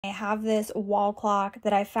I have this wall clock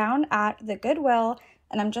that I found at the Goodwill,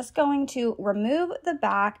 and I'm just going to remove the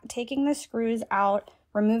back, taking the screws out,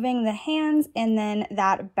 removing the hands, and then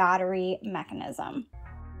that battery mechanism.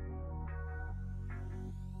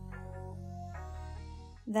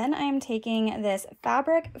 Then I am taking this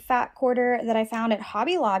fabric fat quarter that I found at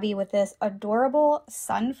Hobby Lobby with this adorable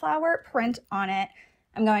sunflower print on it.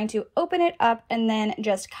 I'm going to open it up and then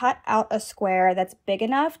just cut out a square that's big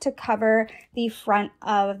enough to cover the front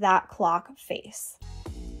of that clock face.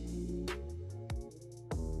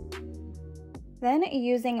 Then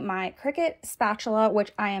using my Cricut spatula,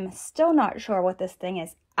 which I am still not sure what this thing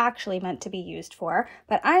is actually meant to be used for,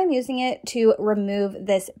 but I am using it to remove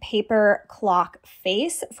this paper clock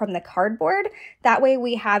face from the cardboard. That way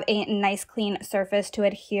we have a nice clean surface to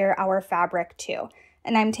adhere our fabric to.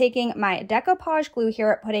 And I'm taking my decoupage glue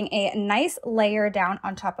here, putting a nice layer down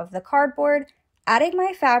on top of the cardboard, adding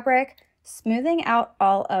my fabric, smoothing out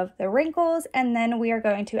all of the wrinkles, and then we are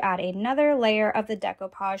going to add another layer of the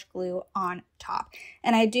decoupage glue on top.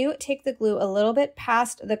 And I do take the glue a little bit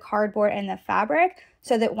past the cardboard and the fabric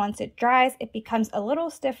so that once it dries, it becomes a little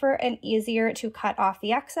stiffer and easier to cut off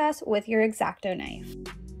the excess with your X-Acto knife.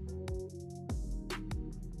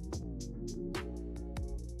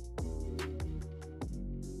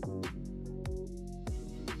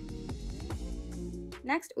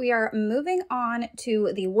 Next, we are moving on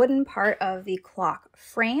to the wooden part of the clock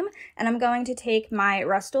frame, and I'm going to take my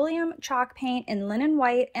Rust-Oleum chalk paint in linen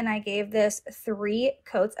white, and I gave this 3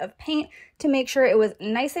 coats of paint to make sure it was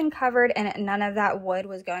nice and covered and none of that wood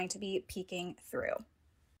was going to be peeking through.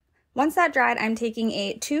 Once that dried, I'm taking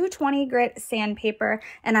a 220 grit sandpaper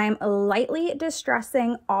and I'm lightly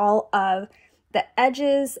distressing all of the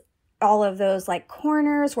edges, all of those like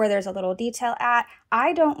corners where there's a little detail at.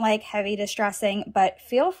 I don't like heavy distressing, but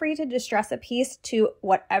feel free to distress a piece to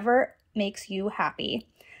whatever makes you happy.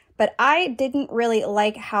 But I didn't really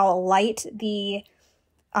like how light the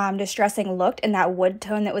distressing looked in that wood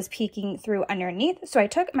tone that was peeking through underneath. So I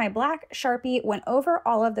took my black Sharpie, went over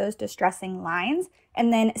all of those distressing lines,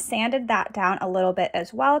 and then sanded that down a little bit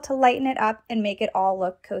as well to lighten it up and make it all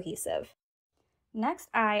look cohesive. Next,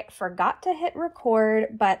 I forgot to hit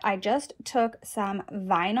record, but I just took some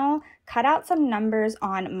vinyl, cut out some numbers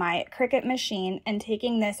on my Cricut machine, and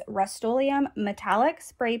taking this Rust-Oleum metallic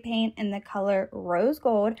spray paint in the color rose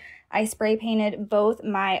gold, I spray painted both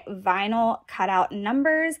my vinyl cutout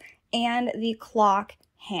numbers and the clock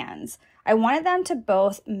hands. I wanted them to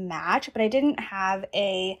both match, but I didn't have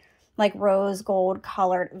a like rose gold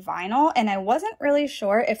colored vinyl, and I wasn't really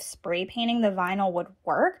sure if spray painting the vinyl would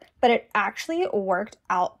work, but it actually worked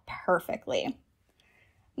out perfectly.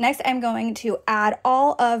 Next, I'm going to add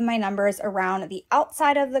all of my numbers around the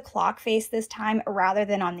outside of the clock face this time rather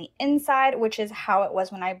than on the inside, which is how it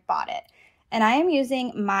was when I bought it. And I am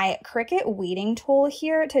using my Cricut weeding tool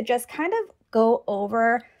here to just kind of go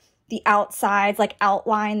over the outsides, like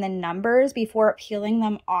outline the numbers before peeling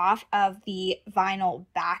them off of the vinyl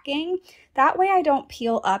backing. That way I don't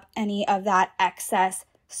peel up any of that excess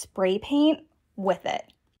spray paint with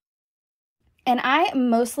it. And I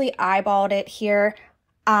mostly eyeballed it here.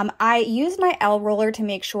 I used my L roller to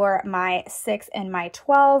make sure my 6 and my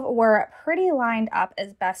 12 were pretty lined up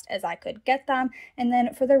as best as I could get them. And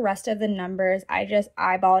then for the rest of the numbers, I just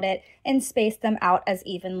eyeballed it and spaced them out as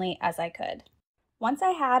evenly as I could. Once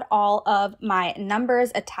I had all of my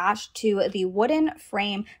numbers attached to the wooden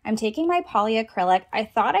frame, I'm taking my polyacrylic. I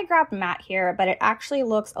thought I grabbed matte here, but it actually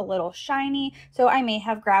looks a little shiny, so I may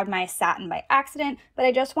have grabbed my satin by accident, but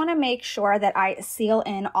I just want to make sure that I seal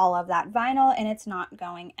in all of that vinyl and it's not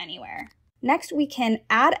going anywhere. Next, we can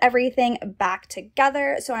add everything back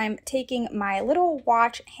together. So I'm taking my little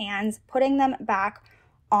watch hands, putting them back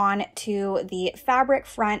onto the fabric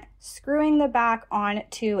front, screwing the back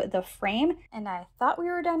onto the frame. And I thought we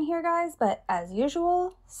were done here, guys, but as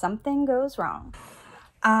usual, something goes wrong.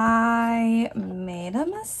 I made a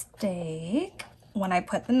mistake. When I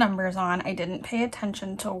put the numbers on, I didn't pay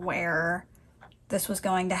attention to where this was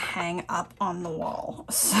going to hang up on the wall.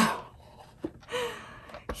 So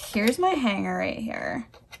here's my hanger right here,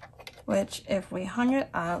 which if we hung it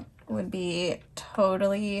up would be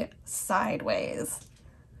totally sideways.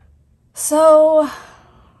 So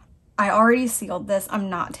I already sealed this. I'm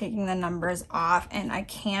not taking the numbers off, and I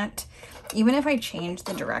can't, even if I change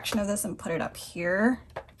the direction of this and put it up here,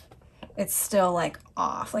 it's still like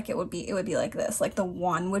off. Like it would be like this, like the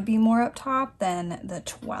 1 would be more up top than the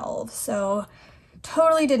 12. So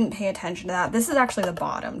totally didn't pay attention to that. This is actually the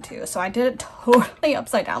bottom too. So I did it totally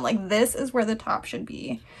upside down. Like this is where the top should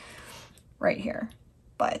be, right here.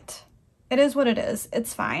 But it is what it is.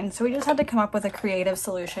 It's fine. So we just had to come up with a creative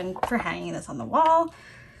solution for hanging this on the wall.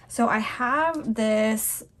 So I have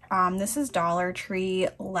this, this is Dollar Tree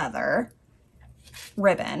leather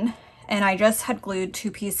ribbon, and I just had glued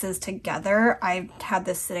 2 pieces together. I had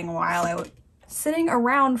this sitting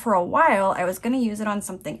around for a while. I was gonna use it on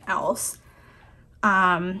something else,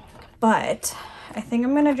 but I think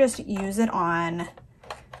I'm gonna just use it on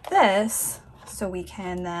this so we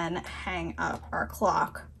can then hang up our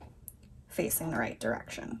clock facing the right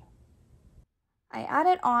direction. I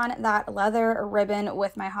added on that leather ribbon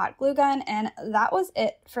with my hot glue gun, and that was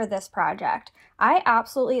it for this project. I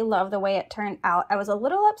absolutely love the way it turned out. I was a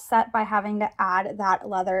little upset by having to add that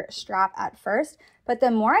leather strap at first, but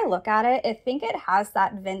the more I look at it, I think it has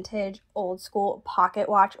that vintage old school pocket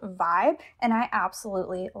watch vibe, and I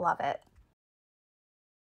absolutely love it.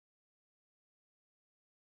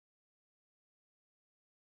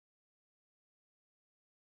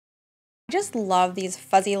 I just love these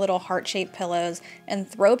fuzzy little heart-shaped pillows, and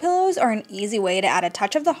throw pillows are an easy way to add a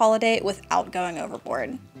touch of the holiday without going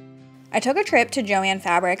overboard. I took a trip to Joann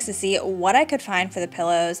Fabrics to see what I could find for the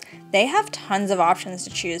pillows. They have tons of options to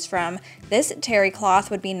choose from. This terry cloth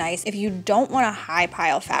would be nice if you don't want a high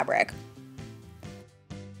pile fabric.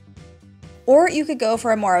 Or you could go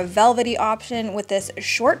for a more velvety option with this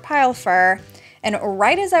short pile fur. And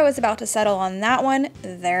right as I was about to settle on that one,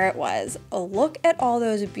 there it was. Look at all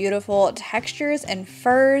those beautiful textures and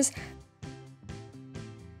furs.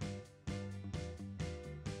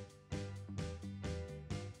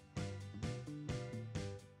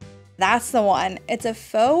 That's the one. It's a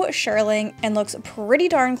faux shearling and looks pretty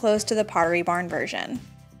darn close to the Pottery Barn version.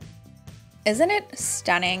 Isn't it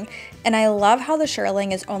stunning? And I love how the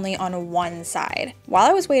shearling is only on one side. While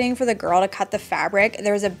I was waiting for the girl to cut the fabric,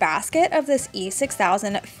 there was a basket of this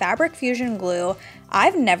E6000 fabric fusion glue.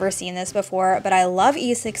 I've never seen this before, but I love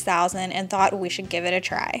E6000 and thought we should give it a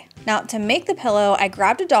try. Now, to make the pillow, I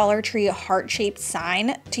grabbed a Dollar Tree heart-shaped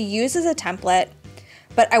sign to use as a template,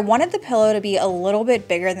 but I wanted the pillow to be a little bit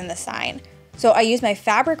bigger than the sign. So I used my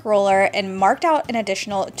fabric roller and marked out an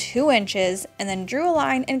additional 2 inches and then drew a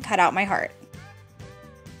line and cut out my heart.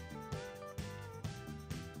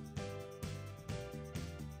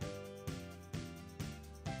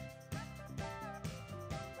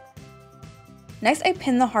 Next, I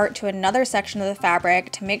pinned the heart to another section of the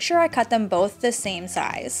fabric to make sure I cut them both the same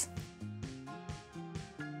size.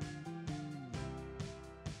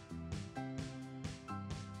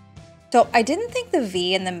 So I didn't think the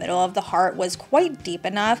V in the middle of the heart was quite deep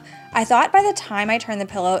enough. I thought by the time I turned the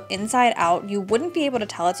pillow inside out, you wouldn't be able to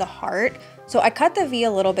tell it's a heart, so I cut the V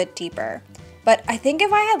a little bit deeper. But I think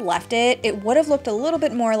if I had left it, it would have looked a little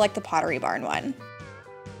bit more like the Pottery Barn one.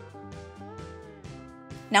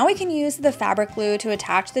 Now we can use the fabric glue to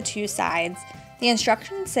attach the 2 sides. The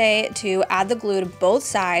instructions say to add the glue to both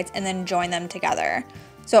sides and then join them together.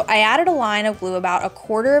 So I added a line of glue about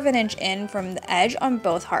 1/4 inch in from the edge on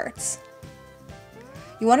both hearts.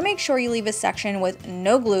 You want to make sure you leave a section with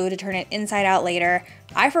no glue to turn it inside out later.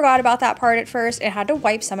 I forgot about that part at first and had to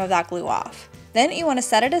wipe some of that glue off. Then you want to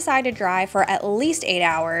set it aside to dry for at least 8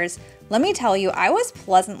 hours. Let me tell you, I was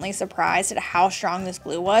pleasantly surprised at how strong this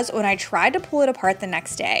glue was when I tried to pull it apart the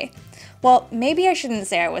next day. Well, maybe I shouldn't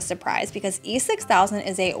say I was surprised because E6000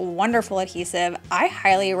 is a wonderful adhesive. I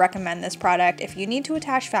highly recommend this product if you need to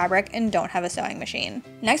attach fabric and don't have a sewing machine.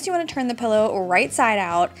 Next, you want to turn the pillow right side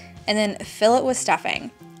out and then fill it with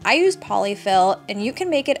stuffing. I use polyfill, and you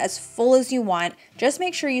can make it as full as you want. Just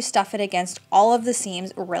make sure you stuff it against all of the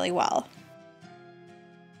seams really well.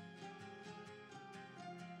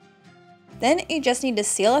 Then you just need to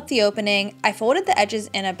seal up the opening. I folded the edges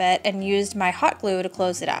in a bit and used my hot glue to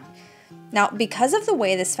close it up. Now, because of the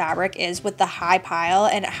way this fabric is with the high pile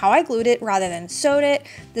and how I glued it rather than sewed it,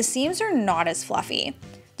 the seams are not as fluffy.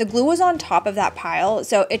 The glue was on top of that pile,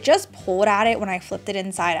 so it just pulled at it when I flipped it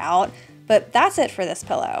inside out, but that's it for this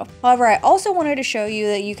pillow. However, I also wanted to show you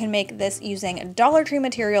that you can make this using Dollar Tree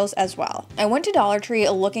materials as well. I went to Dollar Tree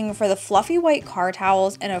looking for the fluffy white car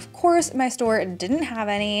towels, and of course my store didn't have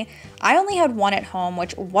any. I only had one at home,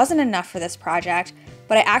 which wasn't enough for this project,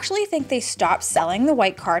 but I actually think they stopped selling the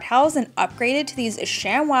white car towels and upgraded to these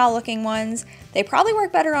ShamWow looking ones. They probably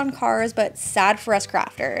work better on cars, but sad for us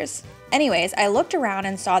crafters. Anyways, I looked around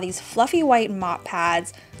and saw these fluffy white mop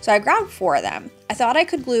pads, so I grabbed 4 of them. I thought I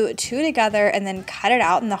could glue 2 together and then cut it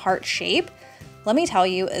out in the heart shape. Let me tell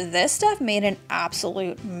you, this stuff made an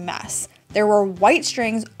absolute mess. There were white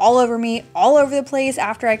strings all over me, all over the place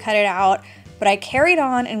after I cut it out, but I carried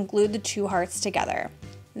on and glued the 2 hearts together.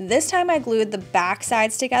 This time I glued the back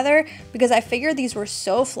sides together because I figured these were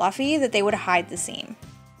so fluffy that they would hide the seam.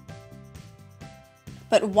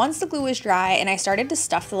 But once the glue was dry and I started to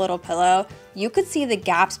stuff the little pillow, you could see the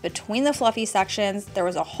gaps between the fluffy sections. There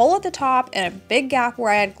was a hole at the top and a big gap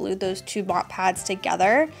where I had glued those two mop pads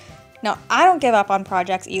together. Now, I don't give up on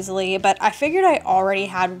projects easily, but I figured I already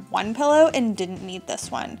had one pillow and didn't need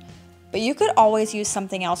this one. But you could always use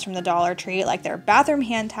something else from the Dollar Tree, like their bathroom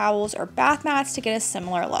hand towels or bath mats, to get a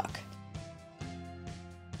similar look.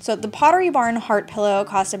 So the Pottery Barn heart pillow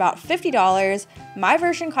cost about $50. My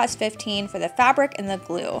version cost $15 for the fabric and the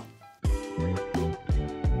glue.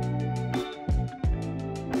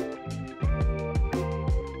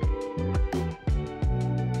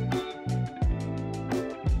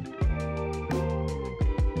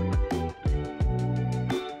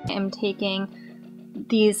 I'm taking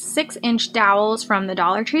these 6-inch dowels from the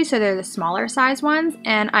Dollar Tree, so they're the smaller size ones,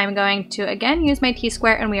 and I'm going to again use my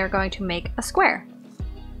T-square, and we are going to make a square.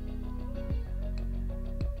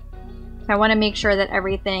 I want to make sure that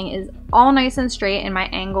everything is all nice and straight and my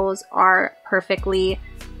angles are perfectly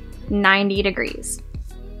 90 degrees.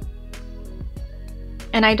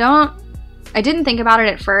 And I didn't think about it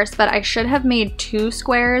at first, but I should have made 2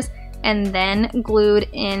 squares and then glued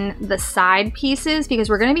in the side pieces, because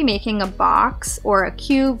we're going to be making a box or a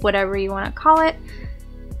cube, whatever you want to call it.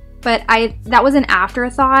 But that was an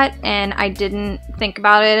afterthought and I didn't think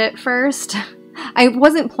about it at first. I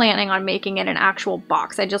wasn't planning on making it an actual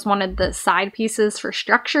box. I just wanted the side pieces for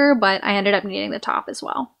structure, but I ended up needing the top as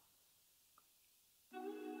well.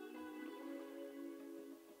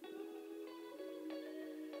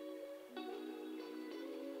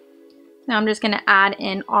 Now I'm just going to add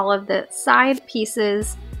in all of the side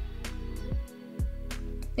pieces.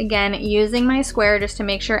 Again, using my square just to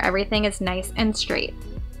make sure everything is nice and straight.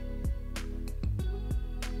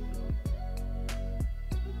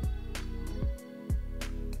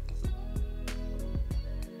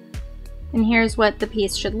 And here's what the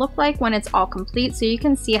piece should look like when it's all complete. So you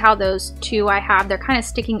can see how those two I have, they're kind of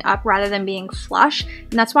sticking up rather than being flush.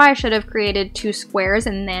 And that's why I should have created 2 squares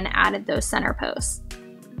and then added those center posts.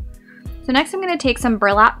 So next I'm going to take some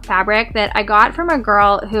burlap fabric that I got from a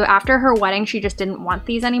girl who, after her wedding, she just didn't want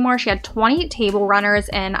these anymore. She had 20 table runners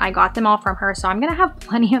and I got them all from her. So I'm going to have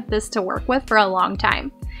plenty of this to work with for a long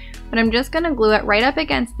time. But I'm just going to glue it right up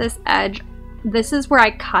against this edge. This is where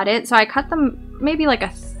I cut it. So I cut them maybe like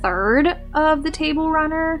 1/3 of the table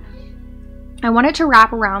runner. I wanted to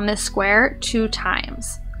wrap around this square 2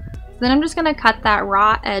 times. So then I'm just going to cut that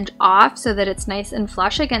raw edge off so that it's nice and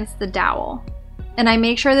flush against the dowel. And I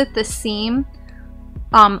make sure that the seam,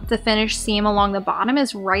 the finished seam along the bottom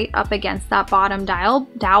is right up against that bottom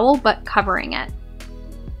dowel, but covering it.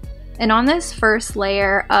 And on this first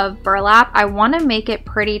layer of burlap, I want to make it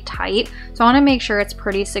pretty tight. So I want to make sure it's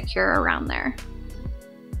pretty secure around there.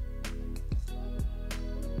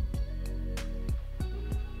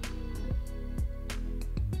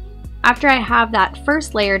 After I have that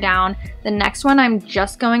first layer down, the next one I'm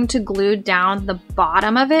just going to glue down the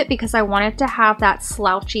bottom of it because I want it to have that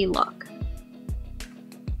slouchy look.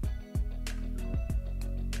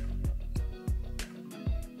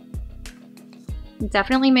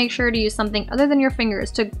 Definitely make sure to use something other than your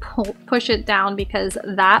fingers to push it down, because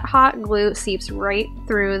that hot glue seeps right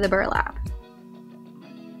through the burlap.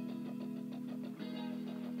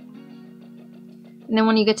 And then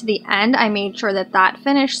when you get to the end, I made sure that that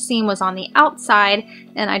finished seam was on the outside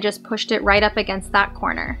and I just pushed it right up against that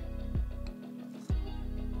corner.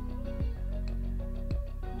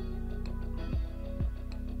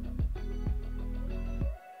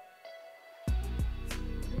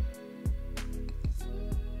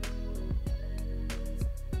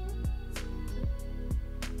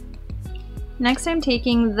 Next, I'm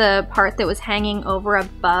taking the part that was hanging over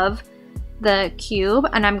above the cube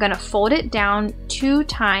and I'm going to fold it down 2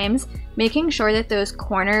 times, making sure that those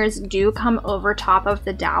corners do come over top of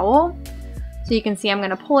the dowel. So you can see I'm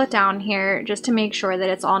going to pull it down here just to make sure that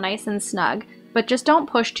it's all nice and snug, but just don't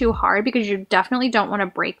push too hard because you definitely don't want to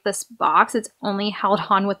break this box. It's only held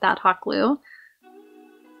on with that hot glue.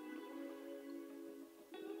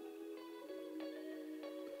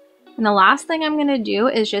 And the last thing I'm going to do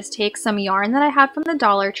is just take some yarn that I had from the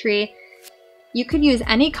Dollar Tree. You could use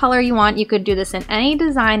any color you want. You could do this in any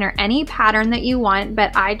design or any pattern that you want,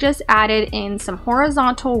 but I just added in some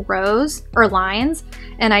horizontal rows or lines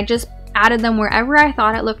and I just added them wherever I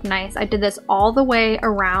thought it looked nice. I did this all the way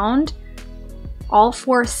around all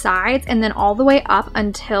 4 sides and then all the way up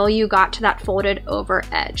until you got to that folded over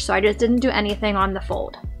edge. So I just didn't do anything on the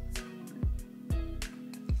fold.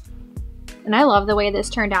 And I love the way this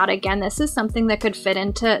turned out. Again, this is something that could fit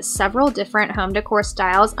into several different home decor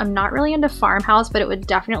styles. I'm not really into farmhouse, but it would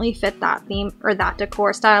definitely fit that theme or that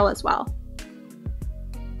decor style as well.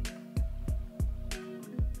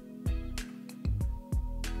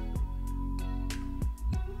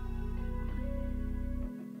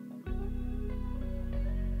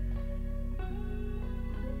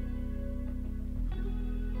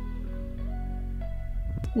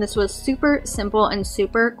 And this was super simple and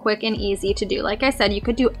super quick and easy to do. Like I said, you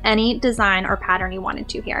could do any design or pattern you wanted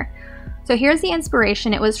to here. So here's the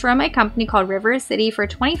inspiration. It was from a company called River City for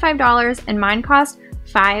 $25 and mine cost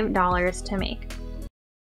 $5 to make.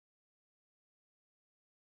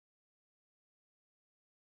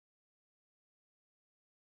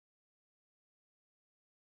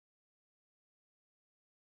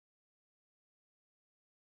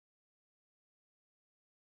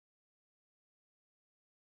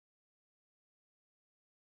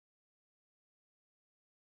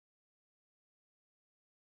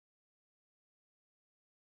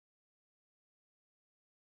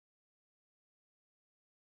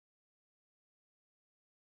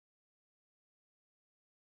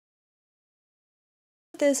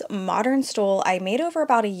 This modern stole I made over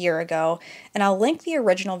about a year ago, and I'll link the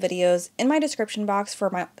original videos in my description box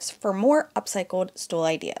for more upcycled stole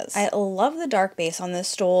ideas. I love the dark base on this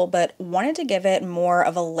stole, but wanted to give it more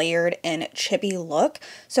of a layered and chippy look,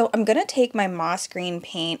 so I'm gonna take my moss green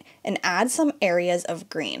paint and add some areas of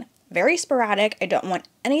green. Very sporadic. I don't want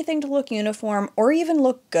anything to look uniform or even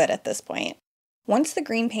look good at this point. Once the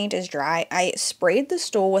green paint is dry, I sprayed the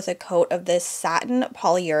stool with a coat of this satin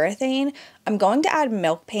polyurethane. I'm going to add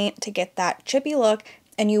milk paint to get that chippy look,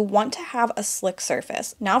 and you want to have a slick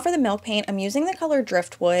surface. Now for the milk paint, I'm using the color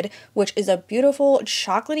Driftwood, which is a beautiful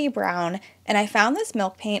chocolatey brown, and I found this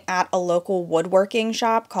milk paint at a local woodworking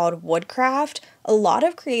shop called Woodcraft. A lot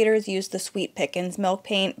of creators use the Sweet Pickens milk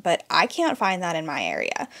paint, but I can't find that in my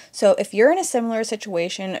area. So if you're in a similar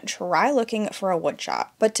situation, try looking for a wood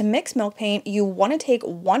shop. But to mix milk paint, you want to take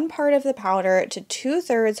 1 part of the powder to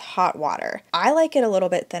 2/3 hot water. I like it a little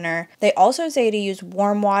bit thinner. They also say to use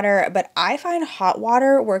warm water, but I find hot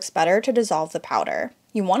water works better to dissolve the powder.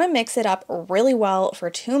 You want to mix it up really well for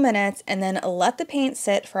 2 minutes and then let the paint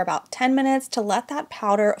sit for about 10 minutes to let that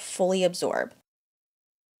powder fully absorb.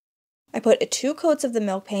 I put 2 coats of the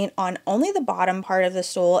milk paint on only the bottom part of the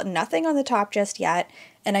stool, nothing on the top just yet,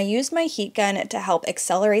 and I used my heat gun to help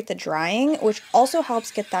accelerate the drying, which also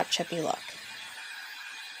helps get that chippy look.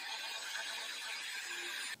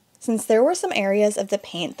 Since there were some areas of the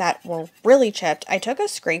paint that were really chipped, I took a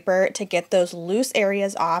scraper to get those loose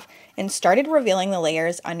areas off and started revealing the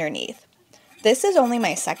layers underneath. This is only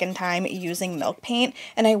my second time using milk paint,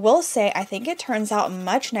 and I will say I think it turns out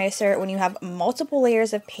much nicer when you have multiple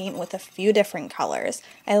layers of paint with a few different colors.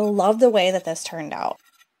 I love the way that this turned out.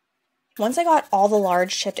 Once I got all the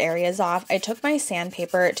large chipped areas off, I took my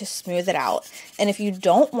sandpaper to smooth it out. And if you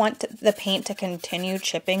don't want the paint to continue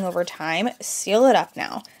chipping over time, seal it up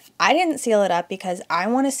now. I didn't seal it up because I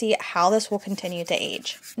want to see how this will continue to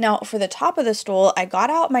age. Now for the top of the stool, I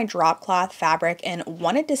got out my drop cloth fabric and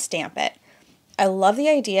wanted to stamp it. I love the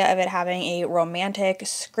idea of it having a romantic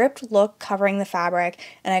script look covering the fabric,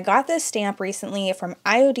 and I got this stamp recently from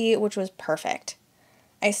IOD, which was perfect.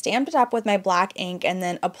 I stamped it up with my black ink and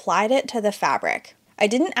then applied it to the fabric. I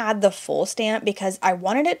didn't add the full stamp because I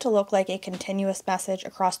wanted it to look like a continuous message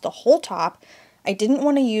across the whole top. I didn't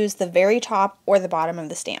want to use the very top or the bottom of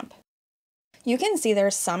the stamp. You can see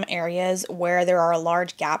there's some areas where there are a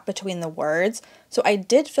large gap between the words, so I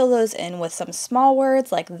did fill those in with some small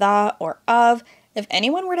words like the or of. If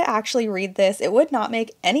anyone were to actually read this, it would not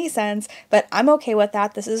make any sense, but I'm okay with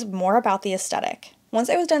that. This is more about the aesthetic. Once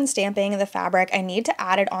I was done stamping the fabric, I need to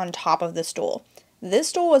add it on top of the stool. This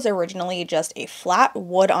stool was originally just a flat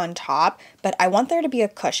wood on top, but I want there to be a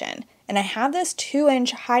cushion. And I have this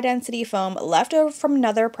 2-inch high density foam left over from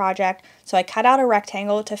another project, so I cut out a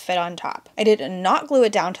rectangle to fit on top. I did not glue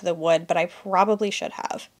it down to the wood, but I probably should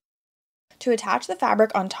have. To attach the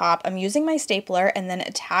fabric on top, I'm using my stapler and then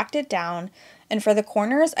tacked it down, and for the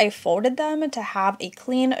corners, I folded them to have a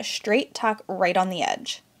clean, straight tuck right on the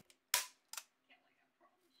edge.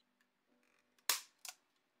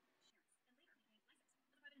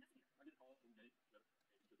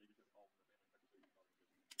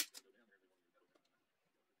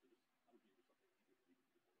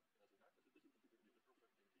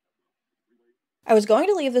 I was going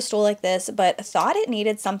to leave the stool like this, but thought it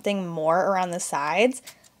needed something more around the sides.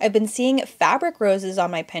 I've been seeing fabric roses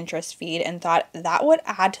on my Pinterest feed and thought that would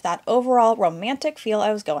add to that overall romantic feel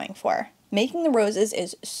I was going for. Making the roses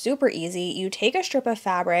is super easy. You take a strip of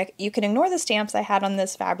fabric, you can ignore the stamps I had on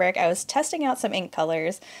this fabric, I was testing out some ink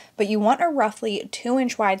colors, but you want a roughly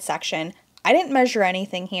 2-inch wide section. I didn't measure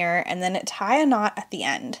anything here, and then tie a knot at the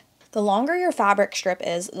end. The longer your fabric strip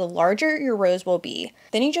is, the larger your rose will be.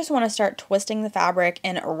 Then you just want to start twisting the fabric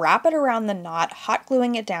and wrap it around the knot, hot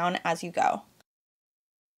gluing it down as you go.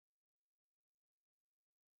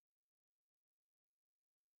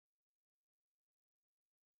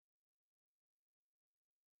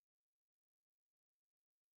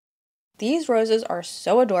 These roses are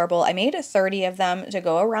so adorable. I made 30 of them to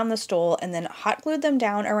go around the stool and then hot glued them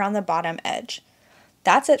down around the bottom edge.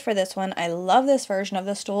 That's it for this one. I love this version of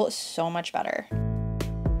the stool so much better.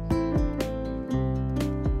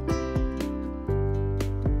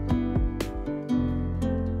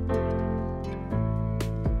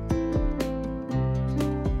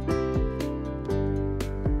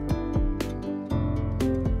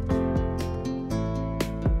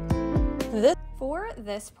 For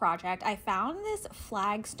this project, I found this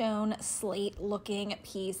flagstone slate looking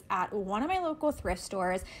piece at one of my local thrift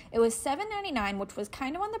stores. It was $7.99, which was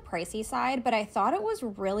kind of on the pricey side, but I thought it was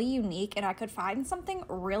really unique and I could find something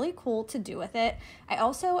really cool to do with it. I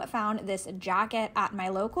also found this jacket at my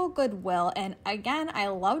local Goodwill, and again, I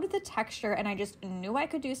loved the texture and I just knew I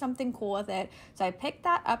could do something cool with it. So I picked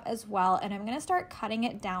that up as well, and I'm gonna start cutting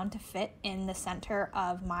it down to fit in the center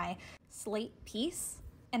of my slate piece.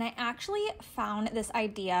 And I actually found this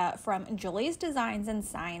idea from Julie's Designs and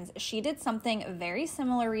Signs. She did something very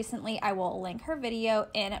similar recently. I will link her video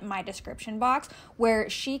in my description box, where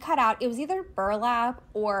she cut out, it was either burlap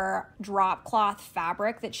or drop cloth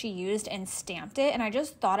fabric that she used and stamped it. And I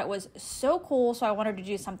just thought it was so cool. So I wanted to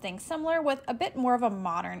do something similar with a bit more of a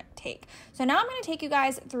modern take. So now I'm going to take you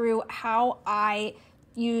guys through how I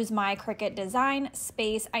use my Cricut design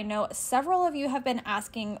space. I know several of you have been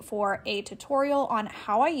asking for a tutorial on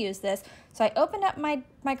how I use this. So I opened up my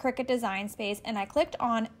Cricut design space and I clicked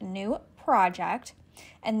on New Project,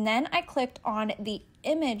 and then I clicked on the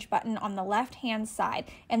image button on the left hand side,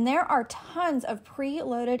 and there are tons of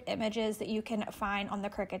preloaded images that you can find on the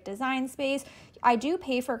Cricut design space. I do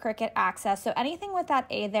pay for Cricut Access, so anything with that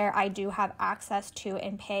A there I do have access to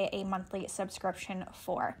and pay a monthly subscription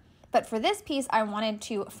for. But for this piece, I wanted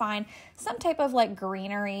to find some type of like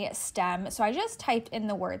greenery stem. So I just typed in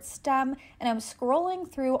the word stem, and I'm scrolling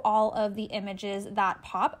through all of the images that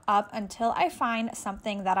pop up until I find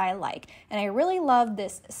something that I like. And I really love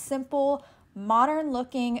this simple, modern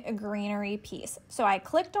looking greenery piece. So I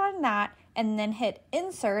clicked on that and then hit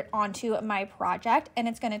insert onto my project, and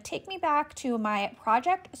it's going to take me back to my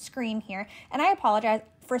project screen here. And I apologize.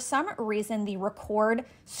 For some reason, the record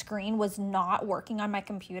screen was not working on my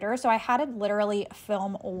computer, so I had to literally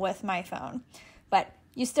film with my phone, but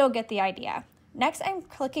you still get the idea. Next, I'm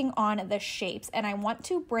clicking on the shapes, and I want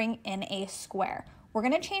to bring in a square. We're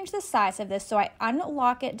going to change the size of this, so I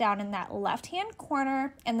unlock it down in that left-hand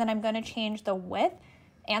corner, and then I'm going to change the width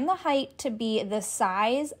and the height to be the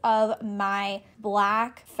size of my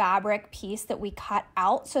black fabric piece that we cut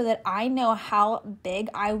out, so that I know how big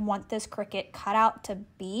I want this Cricut cutout to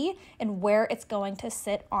be and where it's going to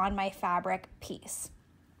sit on my fabric piece.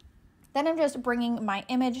 Then I'm just bringing my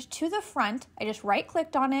image to the front. I just right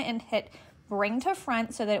clicked on it and hit bring to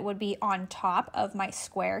front so that it would be on top of my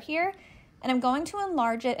square here. And I'm going to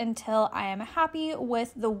enlarge it until I am happy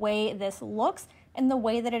with the way this looks and the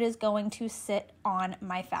way that it is going to sit on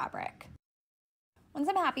my fabric. Once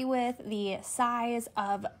I'm happy with the size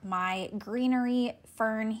of my greenery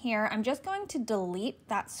fern here, I'm just going to delete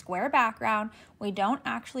that square background. We don't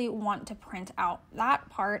actually want to print out that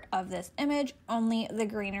part of this image, only the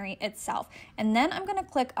greenery itself. And then I'm going to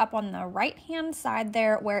click up on the right-hand side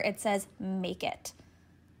there where it says Make It.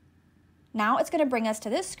 Now it's going to bring us to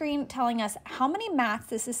this screen telling us how many mats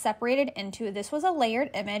this is separated into. This was a layered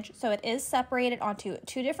image, so it is separated onto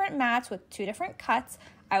 2 different mats with 2 different cuts.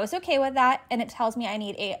 I was okay with that, and it tells me I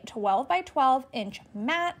need a 12 by 12 inch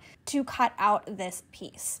mat to cut out this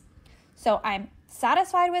piece. So I'm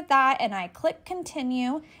satisfied with that, and I click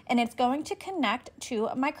continue, and it's going to connect to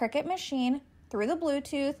my Cricut machine through the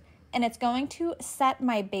Bluetooth, and it's going to set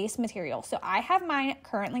my base material. So I have mine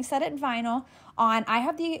currently set at vinyl on. I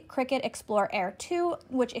have the Cricut Explore Air 2,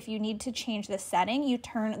 which if you need to change the setting, you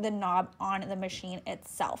turn the knob on the machine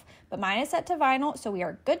itself. But mine is set to vinyl, so we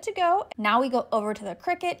are good to go. Now we go over to the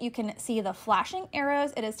Cricut. You can see the flashing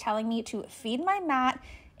arrows. It is telling me to feed my mat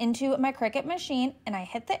into my Cricut machine, and I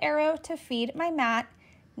hit the arrow to feed my mat.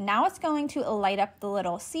 Now it's going to light up the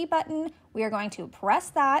little C button. We are going to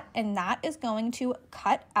press that, and that is going to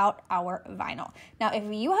cut out our vinyl. Now, if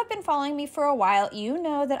you have been following me for a while, you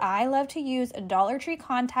know that I love to use Dollar Tree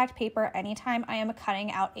contact paper anytime I am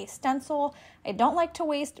cutting out a stencil. I don't like to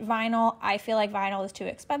waste vinyl. I feel like vinyl is too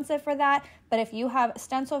expensive for that. But if you have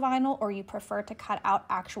stencil vinyl or you prefer to cut out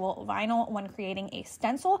actual vinyl when creating a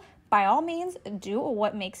stencil, by all means, do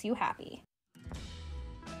what makes you happy.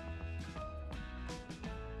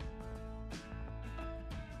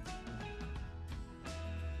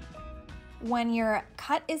 When your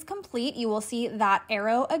cut is complete, you will see that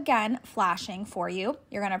arrow again flashing for you.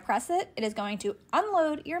 You're going to press it. It is going to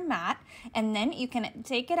unload your mat, and then you can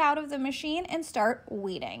take it out of the machine and start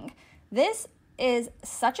weeding. This is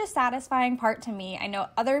such a satisfying part to me. I know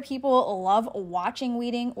other people love watching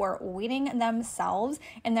weeding or weeding themselves,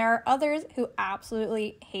 and there are others who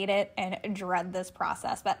absolutely hate it and dread this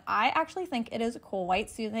process, but I actually think it is quite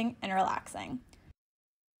soothing and relaxing.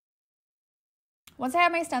 Once I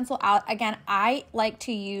have my stencil out, again, I like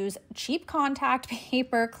to use cheap contact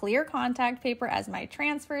paper, clear contact paper as my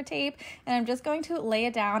transfer tape, and I'm just going to lay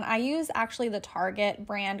it down. I use actually the Target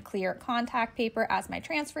brand clear contact paper as my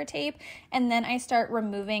transfer tape, and then I start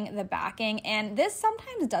removing the backing, and this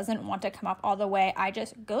sometimes doesn't want to come up all the way. I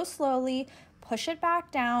just go slowly, push it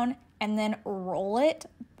back down, and then roll it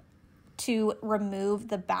to remove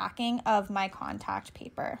the backing of my contact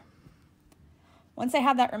paper. Once I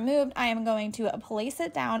have that removed, I am going to place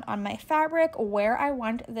it down on my fabric where I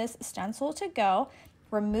want this stencil to go,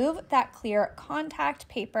 remove that clear contact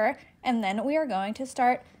paper, and then we are going to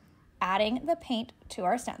start adding the paint to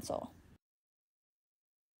our stencil.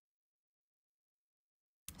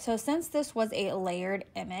 So since this was a layered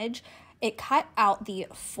image, it cut out the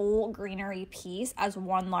full greenery piece as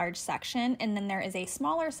one large section, and then there is a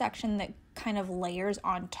smaller section that kind of layers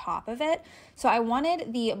on top of it. So I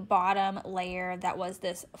wanted the bottom layer that was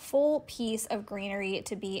this full piece of greenery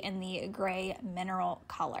to be in the gray mineral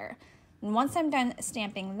color. And once I'm done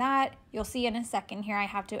stamping that, you'll see in a second here, I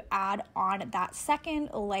have to add on that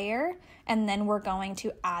second layer, and then we're going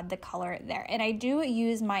to add the color there. And I do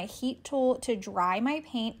use my heat tool to dry my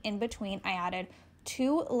paint in between. I added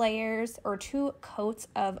 2 layers or 2 coats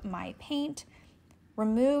of my paint,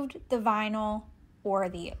 removed the vinyl or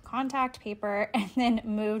the contact paper, and then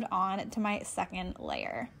moved on to my second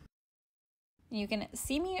layer. You can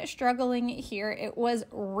see me struggling here. It was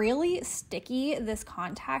really sticky, this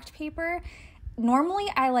contact paper. Normally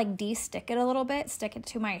I like de-stick it a little bit, stick it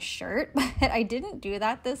to my shirt, but I didn't do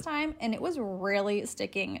that this time, and it was really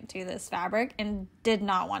sticking to this fabric and did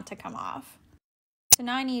not want to come off. So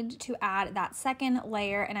now I need to add that second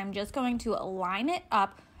layer, and I'm just going to line it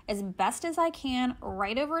up as best as I can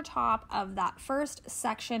right over top of that first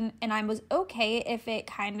section, and I was okay if it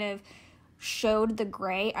kind of showed the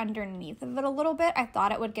gray underneath of it a little bit. I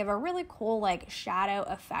thought it would give a really cool like shadow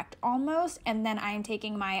effect almost. And then I'm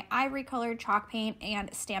taking my ivory colored chalk paint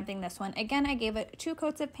and stamping this one. Again, I gave it 2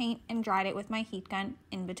 coats of paint and dried it with my heat gun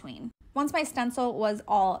in between. Once my stencil was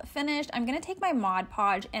all finished, I'm going to take my Mod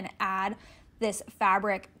Podge and add this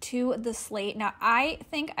fabric to the slate. Now, I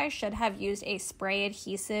think I should have used a spray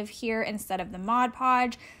adhesive here instead of the Mod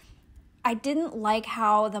Podge. I didn't like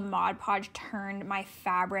how the Mod Podge turned my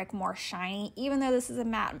fabric more shiny. Even though this is a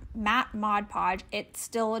matte Mod Podge, it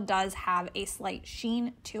still does have a slight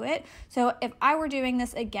sheen to it. So if I were doing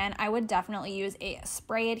this again, I would definitely use a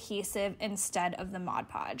spray adhesive instead of the Mod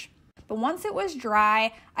Podge. But once it was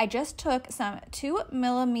dry, I just took some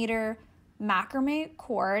 2mm macrame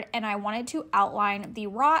cord and I wanted to outline the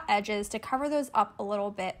raw edges to cover those up a little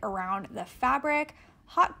bit around the fabric.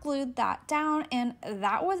 Hot glued that down, and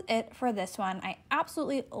that was it for this one. I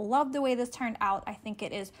absolutely love the way this turned out. I think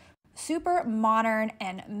it is super modern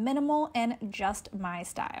and minimal and just my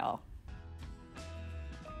style.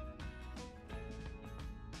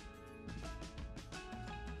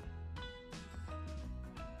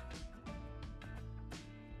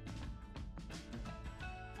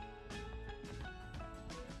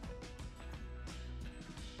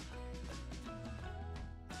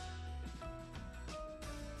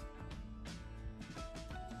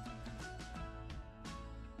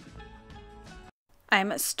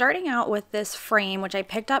 I'm starting out with this frame, which I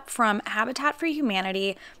picked up from Habitat for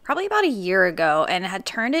Humanity probably about a year ago and had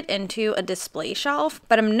turned it into a display shelf,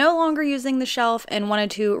 but I'm no longer using the shelf and wanted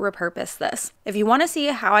to repurpose this. If you want to see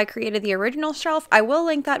how I created the original shelf, I will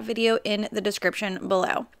link that video in the description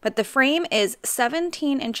below. But the frame is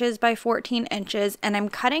 17 inches by 14 inches, and I'm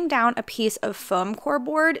cutting down a piece of foam core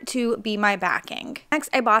board to be my backing. Next,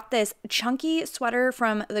 I bought this chunky sweater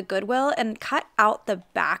from the Goodwill and cut out the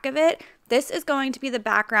back of it. This is going to be the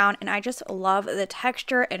background, and I just love the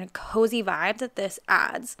texture and cozy vibe that this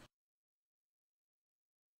adds.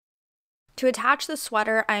 To attach the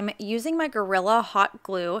sweater, I'm using my Gorilla hot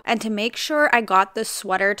glue, and to make sure I got the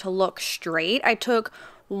sweater to look straight, I took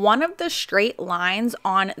one of the straight lines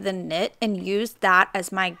on the knit and used that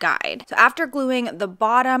as my guide. So after gluing the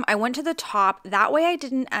bottom, I went to the top. That way I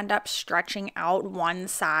didn't end up stretching out one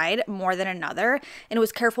side more than another, and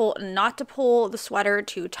was careful not to pull the sweater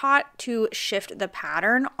too taut to shift the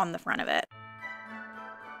pattern on the front of it.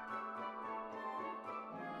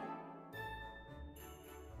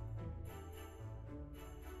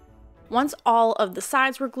 Once all of the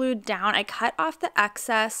sides were glued down, I cut off the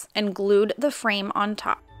excess and glued the frame on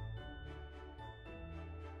top.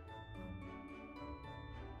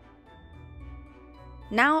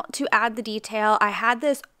 Now to add the detail, I had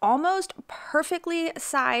this almost perfectly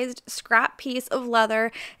sized scrap piece of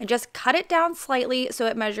leather and just cut it down slightly so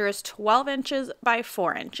it measures 12 inches by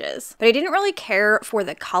 4 inches. But I didn't really care for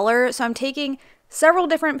the color, so I'm taking several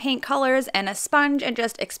different paint colors and a sponge and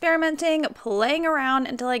just experimenting, playing around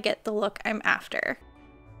until I get the look I'm after.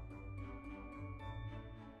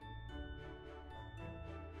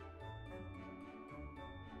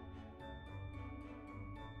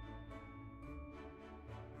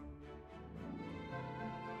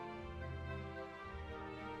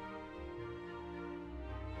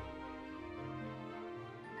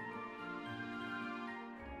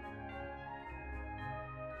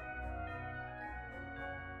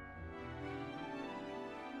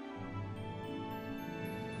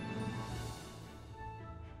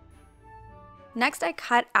 Next, I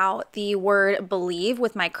cut out the word believe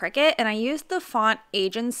with my Cricut and I used the font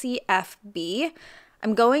Agency FB.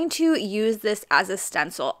 I'm going to use this as a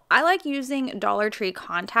stencil. I like using Dollar Tree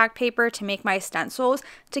contact paper to make my stencils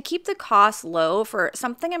to keep the cost low for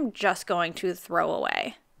something I'm just going to throw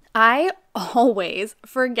away. I always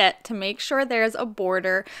forget to make sure there's a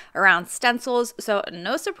border around stencils, so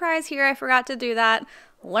no surprise here, I forgot to do that.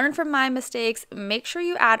 Learn from my mistakes. Make sure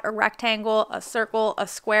you add a rectangle, a circle, a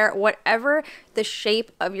square, whatever the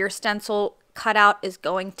shape of your stencil cutout is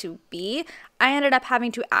going to be. I ended up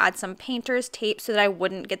having to add some painter's tape so that I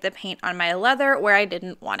wouldn't get the paint on my leather where I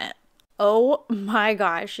didn't want it. Oh my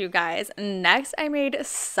gosh, you guys. Next, I made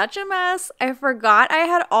such a mess. I forgot I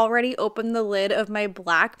had already opened the lid of my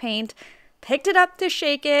black paint, picked it up to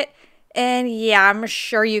shake it, and yeah, I'm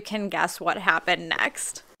sure you can guess what happened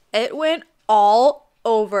next. It went all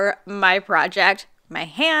over my project, my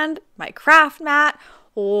hand, my craft mat.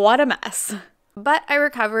 What a mess. But I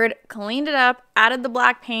recovered, cleaned it up, added the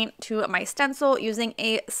black paint to my stencil using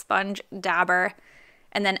a sponge dabber.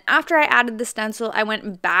 And then after I added the stencil, I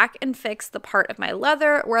went back and fixed the part of my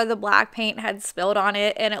leather where the black paint had spilled on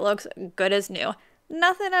it, and it looks good as new.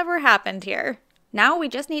 Nothing ever happened here. Now we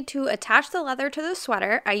just need to attach the leather to the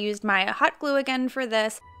sweater. I used my hot glue again for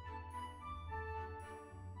this.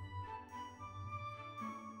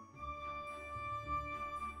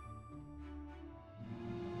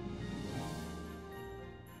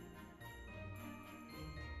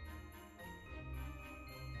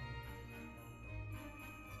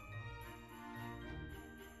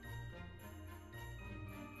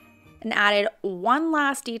 And added one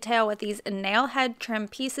last detail with these nail head trim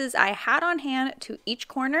pieces I had on hand to each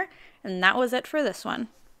corner, and that was it for this one.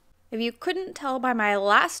 If you couldn't tell by my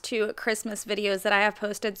last 2 Christmas videos that I have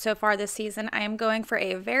posted so far this season, I am going for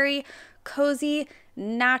a very cozy,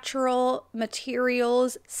 natural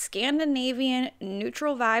materials, Scandinavian,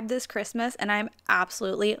 neutral vibe this Christmas, and I'm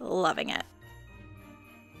absolutely loving it.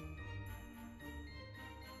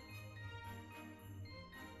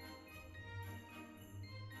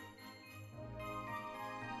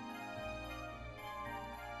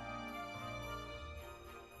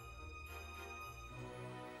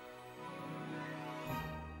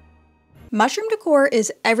 Mushroom decor is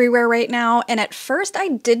everywhere right now, and at first I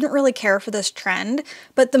didn't really care for this trend,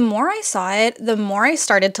 but the more I saw it, the more I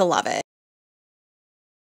started to love it.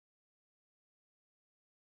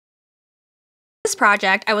 This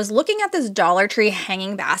project, I was looking at this Dollar Tree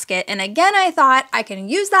hanging basket, and again I thought I can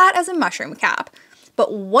use that as a mushroom cap.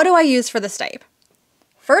 But what do I use for this type?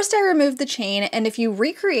 First, I removed the chain, and if you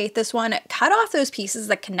recreate this one, cut off those pieces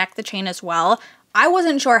that connect the chain as well. I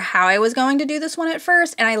wasn't sure how I was going to do this one at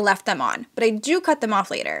first, and I left them on, but I do cut them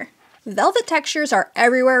off later. Velvet textures are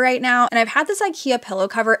everywhere right now, and I've had this IKEA pillow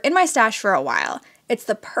cover in my stash for a while. It's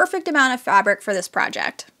the perfect amount of fabric for this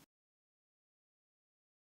project.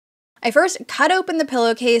 I first cut open the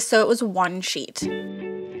pillowcase so it was one sheet.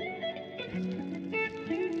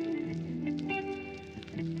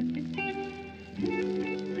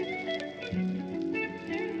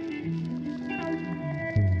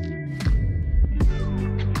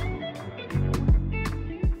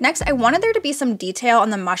 Next, I wanted there to be some detail on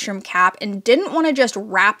the mushroom cap and didn't want to just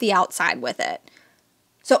wrap the outside with it.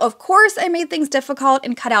 So of course I made things difficult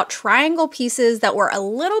and cut out triangle pieces that were a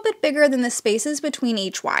little bit bigger than the spaces between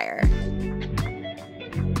each wire.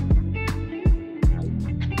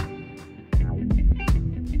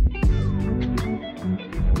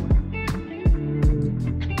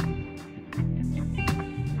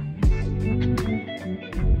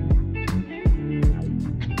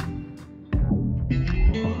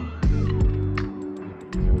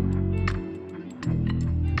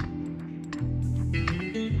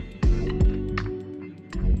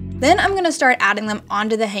 Then I'm going to start adding them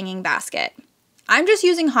onto the hanging basket. I'm just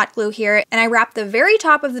using hot glue here, and I wrap the very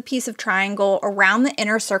top of the piece of triangle around the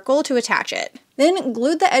inner circle to attach it. Then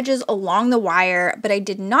glued the edges along the wire, but I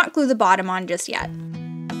did not glue the bottom on just yet.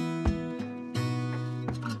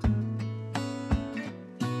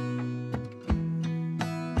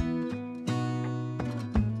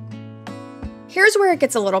 Here's where it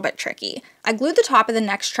gets a little bit tricky. I glued the top of the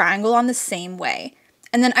next triangle on the same way,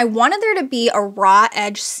 and then I wanted there to be a raw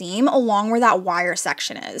edge seam along where that wire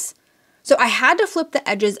section is. So I had to flip the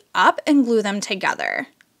edges up and glue them together.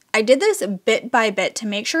 I did this bit by bit to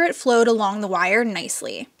make sure it flowed along the wire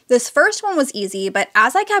nicely. This first one was easy, but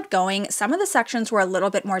as I kept going, some of the sections were a little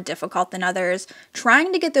bit more difficult than others,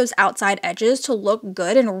 trying to get those outside edges to look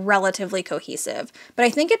good and relatively cohesive, but I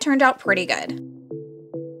think it turned out pretty good.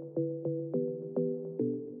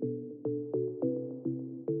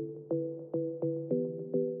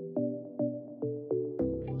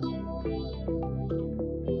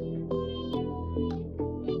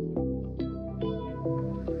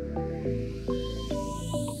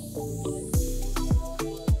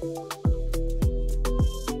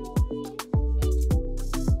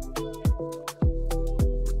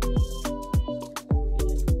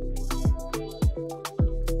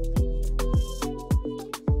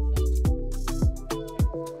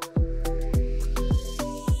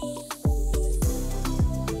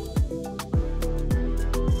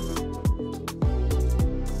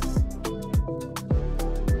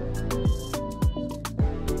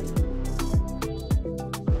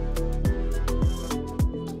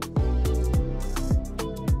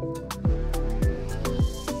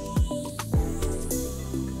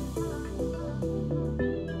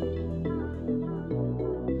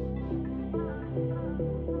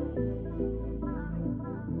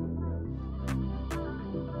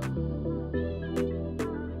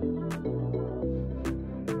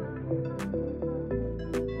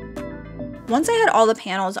 Once I had all the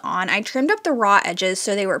panels on, I trimmed up the raw edges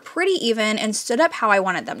so they were pretty even and stood up how I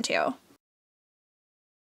wanted them to.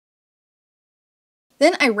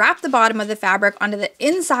 Then I wrapped the bottom of the fabric onto the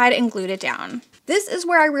inside and glued it down. This is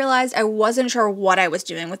where I realized I wasn't sure what I was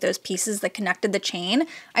doing with those pieces that connected the chain.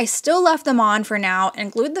 I still left them on for now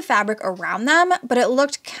and glued the fabric around them, but it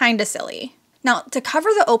looked kinda silly. Now, to cover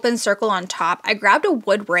the open circle on top, I grabbed a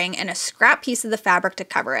wood ring and a scrap piece of the fabric to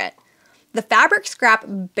cover it. The fabric scrap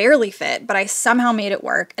barely fit, but I somehow made it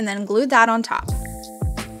work and then glued that on top.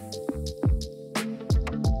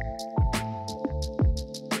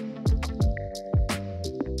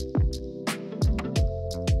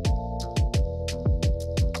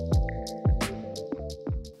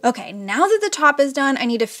 Okay, now that the top is done, I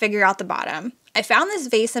need to figure out the bottom. I found this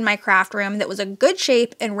vase in my craft room that was a good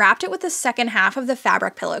shape and wrapped it with the second half of the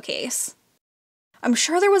fabric pillowcase. I'm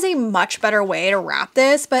sure there was a much better way to wrap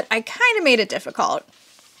this, but I kind of made it difficult.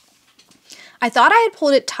 I thought I had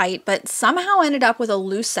pulled it tight, but somehow ended up with a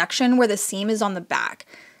loose section where the seam is on the back.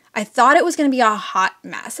 I thought it was going to be a hot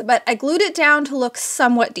mess, but I glued it down to look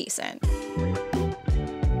somewhat decent.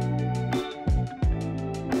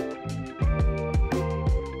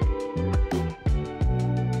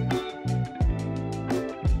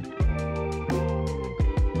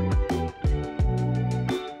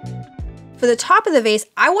 For the top of the vase,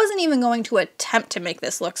 I wasn't even going to attempt to make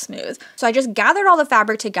this look smooth, so I just gathered all the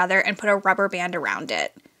fabric together and put a rubber band around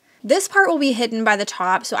it. This part will be hidden by the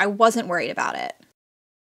top, so I wasn't worried about it.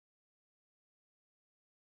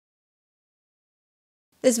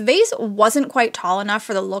 This vase wasn't quite tall enough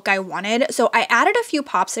for the look I wanted, so I added a few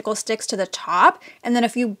popsicle sticks to the top and then a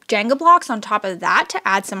few Jenga blocks on top of that to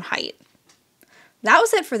add some height. That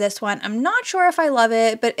was it for this one. I'm not sure if I love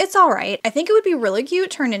it, but it's alright. I think it would be really cute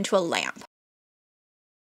turned into a lamp.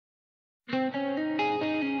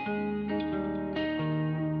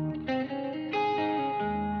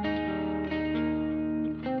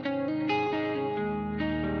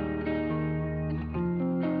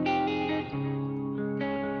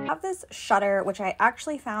 I have this shutter, which I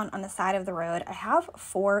actually found on the side of the road. I have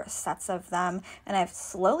 4 sets of them, and I've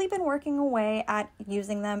slowly been working away at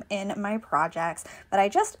using them in my projects, but I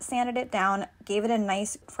just sanded it down, gave it a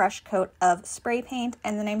nice fresh coat of spray paint,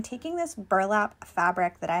 and then I'm taking this burlap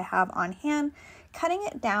fabric that I have on hand, cutting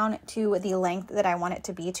it down to the length that I want it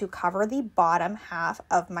to be to cover the bottom half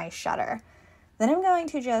of my shutter. Then I'm going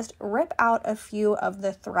to just rip out a few of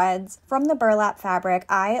the threads from the burlap fabric.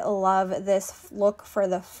 I love this look for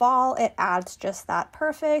the fall. It adds just that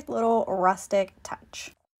perfect little rustic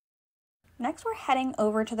touch. Next, we're heading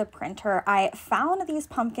over to the printer. I found these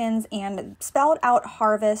pumpkins and spelled out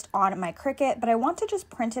harvest on my Cricut, but I want to just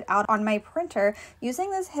print it out on my printer using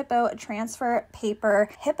this Hippo transfer paper.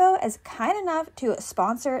 Hippo is kind enough to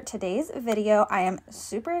sponsor today's video. I am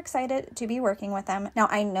super excited to be working with them. Now,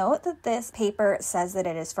 I know that this paper says that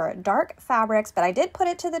it is for dark fabrics, but I did put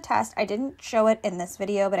it to the test. I didn't show it in this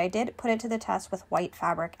video, but I did put it to the test with white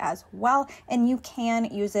fabric as well, and you can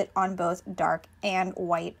use it on both dark and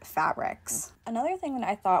white fabrics. Another thing that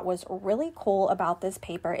I thought was really cool about this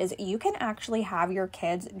paper is you can actually have your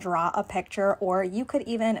kids draw a picture, or you could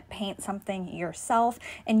even paint something yourself,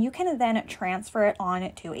 and you can then transfer it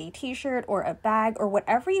on to a t-shirt or a bag or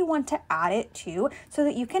whatever you want to add it to so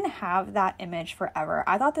that you can have that image forever.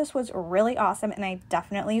 I thought this was really awesome, and I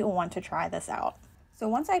definitely want to try this out. So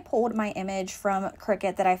once I pulled my image from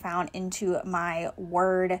Cricut that I found into my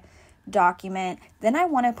Word document, then I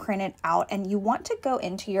want to print it out, and you want to go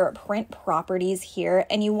into your print properties here,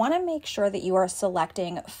 and you want to make sure that you are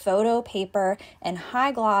selecting photo paper and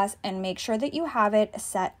high gloss, and make sure that you have it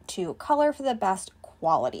set to color for the best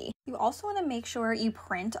quality. You also want to make sure you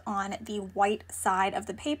print on the white side of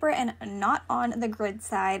the paper and not on the grid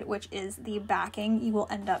side, which is the backing you will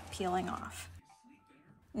end up peeling off.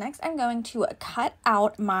 Next, I'm going to cut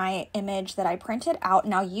out my image that I printed out.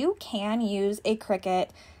 Now, you can use a Cricut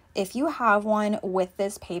if you have one with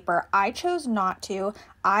this paper. I chose not to.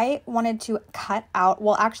 I wanted to cut out,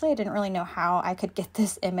 well, actually, I didn't really know how I could get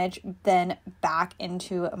this image then back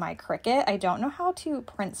into my Cricut. I don't know how to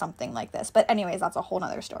print something like this, but anyways, that's a whole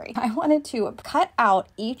nother story. I wanted to cut out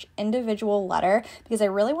each individual letter because I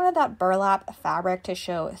really wanted that burlap fabric to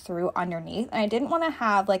show through underneath, and I didn't want to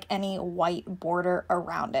have like any white border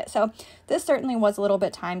around it. So this certainly was a little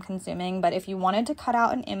bit time consuming, but if you wanted to cut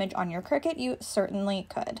out an image on your Cricut, you certainly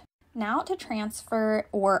could. Now to transfer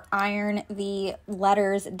or iron the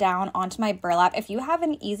letters down onto my burlap, if you have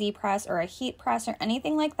an easy press or a heat press or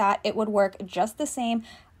anything like that, it would work just the same.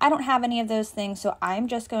 I don't have any of those things, so I'm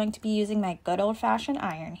just going to be using my good old-fashioned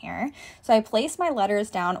iron here. So I place my letters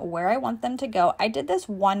down where I want them to go. I did this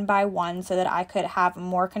one by one so that I could have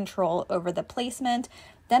more control over the placement.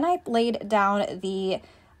 Then I laid down the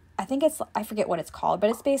I forget what it's called,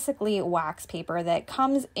 but it's basically wax paper that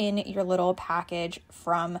comes in your little package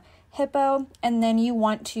from Hippo, and then you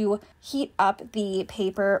want to heat up the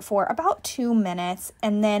paper for about 2 minutes,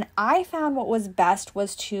 and then I found what was best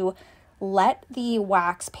was to let the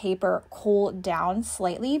wax paper cool down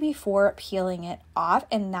slightly before peeling it off,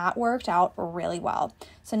 and that worked out really well.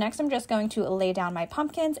 So next I'm just going to lay down my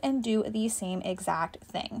pumpkins and do the same exact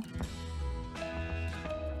thing.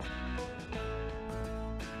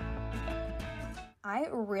 I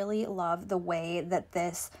really love the way that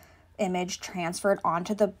this image transferred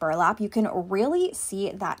onto the burlap. You can really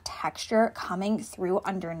see that texture coming through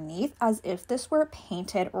underneath as if this were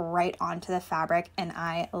painted right onto the fabric, and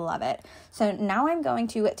I love it. So now I'm going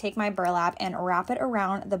to take my burlap and wrap it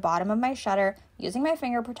around the bottom of my shutter using my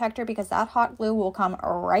finger protector because that hot glue will come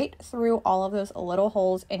right through all of those little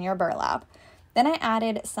holes in your burlap. Then I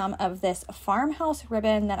added some of this farmhouse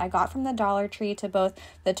ribbon that I got from the Dollar Tree to both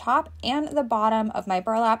the top and the bottom of my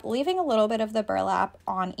burlap, leaving a little bit of the burlap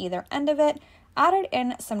on either end of it. Added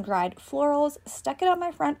in some dried florals, stuck it on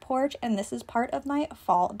my front porch, and this is part of my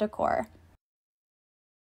fall decor.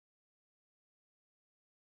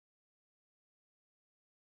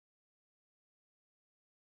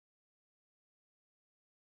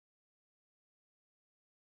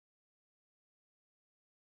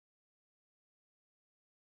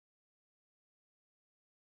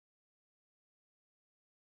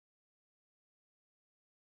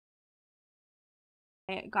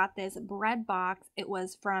 I got this bread box. It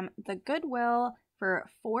was from the Goodwill for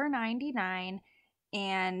 $4.99,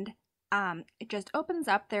 and it just opens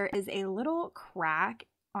up. There is a little crack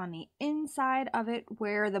on the inside of it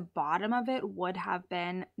where the bottom of it would have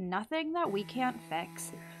been. Nothing that we can't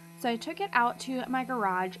fix. So I took it out to my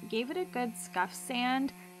garage, gave it a good scuff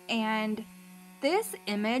sand, and this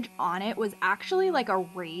image on it was actually like a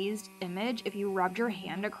raised image if you rubbed your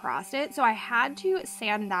hand across it. So I had to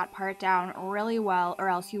sand that part down really well, or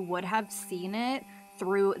else you would have seen it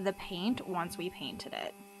through the paint once we painted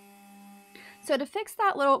it. So to fix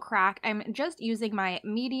that little crack, I'm just using my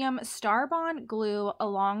medium Starbond glue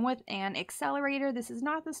along with an accelerator. This is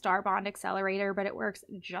not the Starbond accelerator, but it works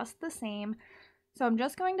just the same. So I'm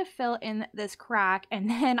just going to fill in this crack, and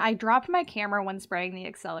then I dropped my camera when spraying the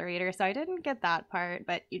accelerator, so I didn't get that part,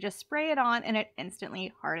 but you just spray it on and it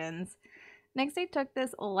instantly hardens. Next, I took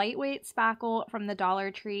this lightweight spackle from the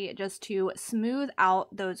Dollar Tree just to smooth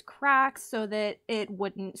out those cracks so that it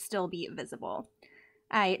wouldn't still be visible.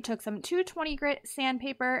 I took some 220 grit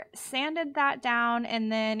sandpaper, sanded that down,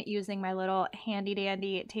 and then using my little handy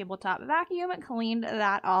dandy tabletop vacuum, cleaned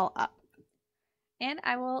that all up. And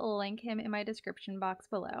I will link him in my description box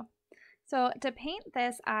below. So to paint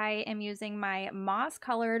this, I am using my moss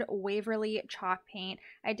colored Waverly chalk paint.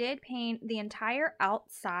 I did paint the entire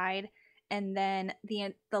outside and then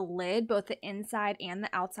the lid, both the inside and the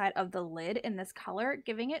outside of the lid in this color,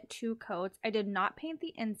 giving it 2 coats. I did not paint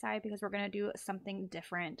the inside because we're going to do something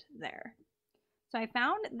different there. So I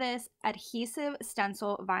found this adhesive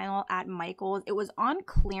stencil vinyl at Michael's. It was on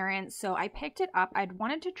clearance, so I picked it up. I'd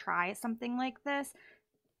wanted to try something like this.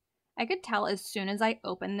 I could tell as soon as I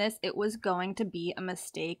opened this, it was going to be a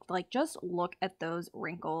mistake. Like, just look at those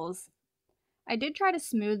wrinkles. I did try to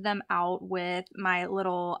smooth them out with my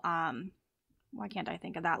little, why can't I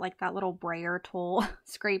think of that? Like that little brayer tool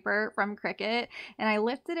scraper from Cricut. And I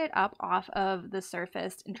lifted it up off of the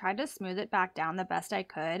surface and tried to smooth it back down the best I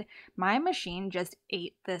could. My machine just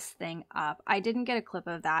ate this thing up. I didn't get a clip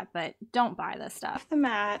of that, but don't buy this stuff. The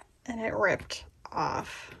mat, and it ripped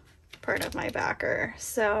off part of my backer.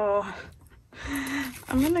 So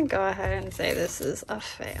I'm gonna go ahead and say this is a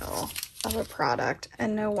fail of a product,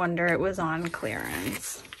 and no wonder it was on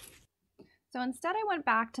clearance. So instead I went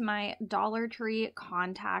back to my Dollar Tree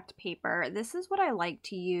contact paper. This is what I like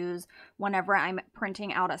to use whenever I'm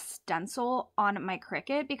printing out a stencil on my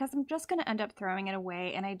Cricut because I'm just going to end up throwing it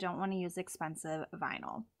away and I don't want to use expensive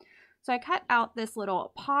vinyl. So I cut out this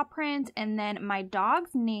little paw print and then my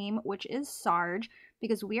dog's name, which is Sarge,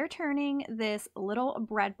 because we are turning this little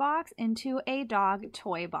bread box into a dog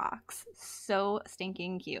toy box. So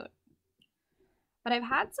stinking cute. But I've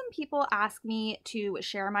had some people ask me to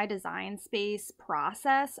share my design space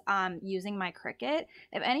process using my Cricut.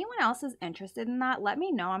 If anyone else is interested in that, let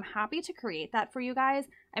me know. I'm happy to create that for you guys.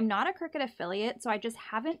 I'm not a Cricut affiliate, so I just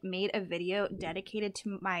haven't made a video dedicated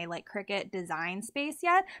to my Cricut design space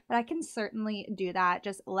yet, but I can certainly do that.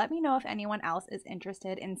 Just let me know if anyone else is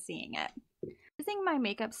interested in seeing it. Using my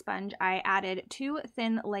makeup sponge, I added 2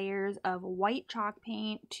 thin layers of white chalk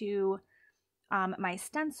paint to my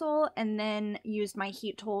stencil and then used my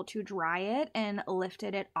heat tool to dry it and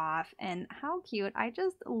lifted it off. And how cute. I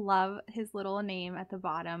just love his little name at the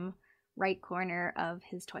bottom right corner of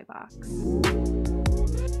his toy box.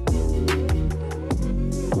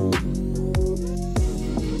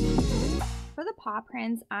 For the paw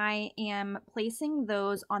prints, I am placing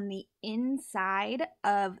those on the inside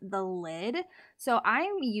of the lid. So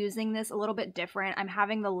I'm using this a little bit different. I'm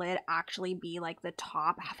having the lid actually be like the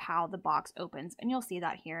top of how the box opens, and you'll see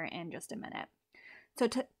that here in just a minute. So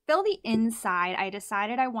to fill the inside, I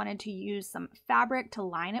decided I wanted to use some fabric to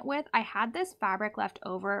line it with. I had this fabric left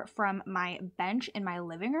over from my bench in my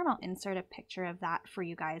living room. I'll insert a picture of that for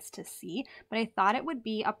you guys to see, but I thought it would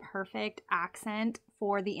be a perfect accent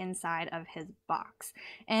for the inside of his box.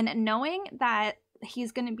 And knowing that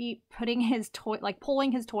he's going to be putting his toy,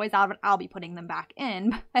 pulling his toys out of it, I'll be putting them back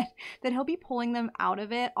in, but that he'll be pulling them out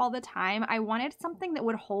of it all the time. I wanted something that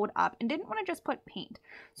would hold up and didn't want to just put paint.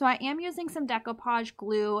 So I am using some decoupage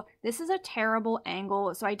glue. This is a terrible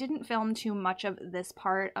angle, so I didn't film too much of this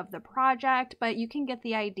part of the project, but you can get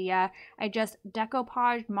the idea. I just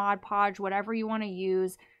decoupaged, Mod Podge, whatever you want to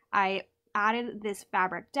use. I added this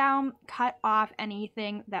fabric down, cut off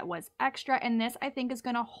anything that was extra, and this I think is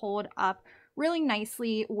going to hold up really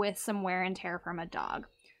nicely with some wear and tear from a dog.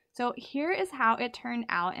 So here is how it turned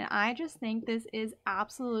out, and I just think this is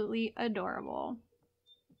absolutely adorable.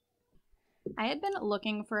 I had been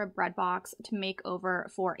looking for a bread box to make over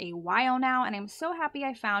for a while now, and I'm so happy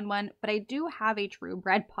I found one, but I do have a true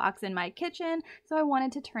bread box in my kitchen, so I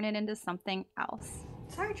wanted to turn it into something else.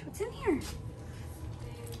 Sarge, what's in here?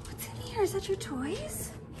 What's in here? Is that your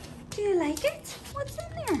toys? Do you like it? What's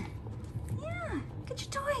in there? Yeah, get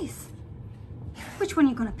your toys. Which one are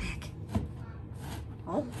you gonna pick?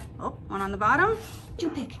 Oh, one on the bottom. What'd you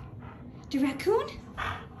pick? The raccoon?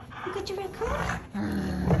 You got your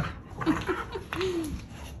raccoon?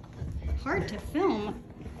 Hard to film.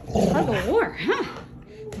 Tug of war, huh?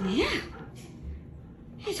 Yeah.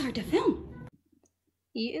 It's hard to film.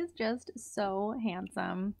 He is just so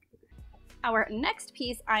handsome. Our next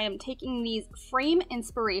piece, I am taking these frame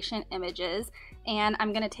inspiration images and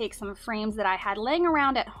I'm going to take some frames that I had laying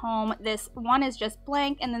around at home. This one is just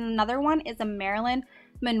blank, and then another one is a Marilyn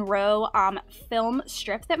Monroe film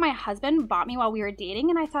strip that my husband bought me while we were dating,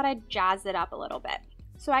 and I thought I'd jazz it up a little bit.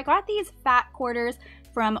 So I got these fat quarters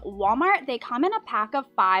from Walmart. They come in a pack of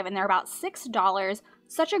 5 and they're about $6.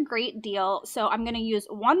 Such a great deal. So I'm going to use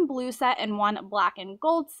one blue set and one black and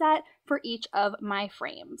gold set for each of my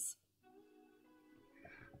frames.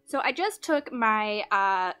 So I just took my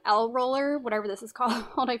L roller, whatever this is called,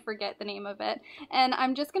 I forget the name of it, and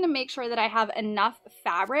I'm just going to make sure that I have enough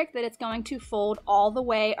fabric that it's going to fold all the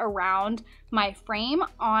way around my frame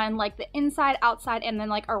on like the inside, outside, and then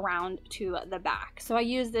like around to the back. So I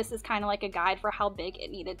use this as kind of like a guide for how big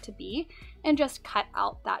it needed to be and just cut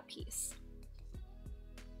out that piece.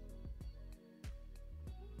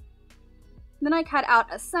 Then I cut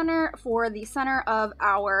out a center for the center of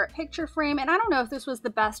our picture frame, and I don't know if this was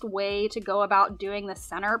the best way to go about doing the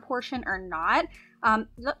center portion or not.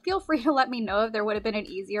 Feel free to let me know if there would have been an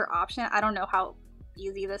easier option. I don't know how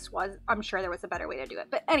easy this was. I'm sure there was a better way to do it.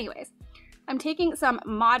 But anyways, I'm taking some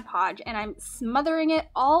Mod Podge and I'm smothering it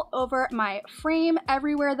all over my frame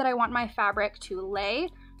everywhere that I want my fabric to lay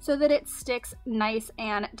so that it sticks nice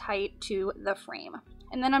and tight to the frame.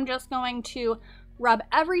 And then I'm just going to rub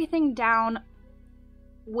everything down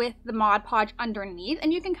with the Mod Podge underneath,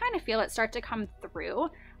 and you can kind of feel it start to come through.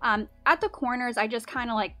 At the corners, I just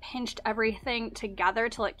kind of like pinched everything together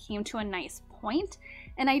till it came to a nice point,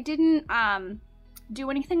 and I didn't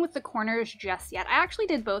do anything with the corners just yet. I actually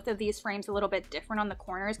did both of these frames a little bit different on the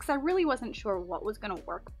corners because I really wasn't sure what was going to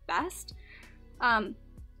work best.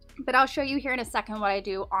 But I'll show you here in a second what I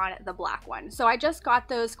do on the black one. So I just got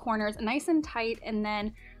those corners nice and tight, and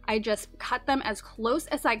then I just cut them as close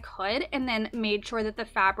as I could and then made sure that the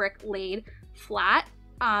fabric laid flat.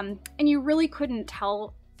 And you really couldn't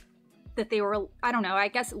tell that they were, I don't know, I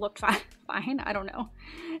guess it looked fine, I don't know.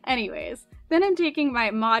 Anyways, then I'm taking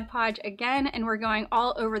my Mod Podge again and we're going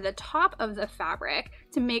all over the top of the fabric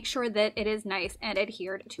to make sure that it is nice and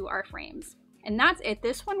adhered to our frames. And that's it.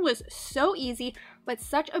 This one was so easy, but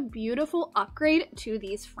such a beautiful upgrade to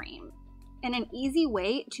these frames and an easy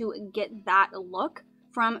way to get that look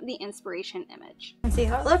from the inspiration image. And see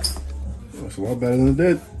how it looks? Oh, it's a lot better than it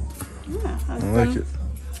did. Yeah, I like it.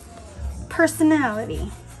 Personality.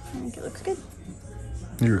 I think it looks good.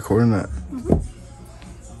 You recording that?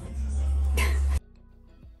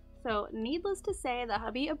 So needless to say, the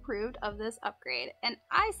hubby approved of this upgrade, and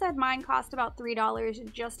I said mine cost about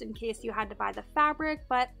 $3 just in case you had to buy the fabric,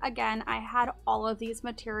 but again, I had all of these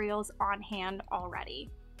materials on hand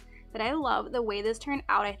already. But I love the way this turned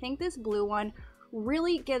out. I think this blue one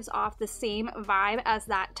really gives off the same vibe as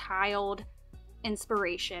that tiled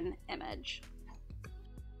inspiration image.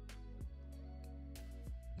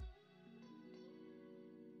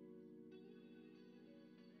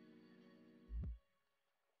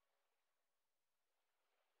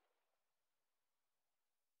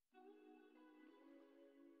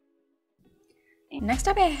 Next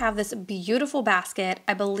up, I have this beautiful basket.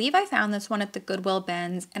 I believe I found this one at the Goodwill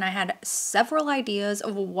bins, and I had several ideas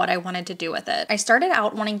of what I wanted to do with it. I started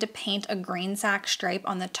out wanting to paint a green sack stripe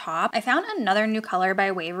on the top. I found another new color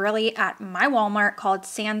by Waverly at my Walmart called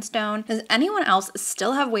Sandstone. Does anyone else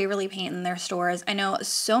still have Waverly paint in their stores? I know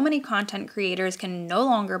so many content creators can no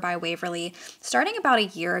longer buy Waverly starting about a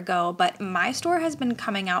year ago, but my store has been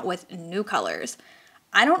coming out with new colors.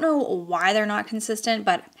 I don't know why they're not consistent,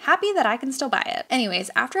 but happy that I can still buy it.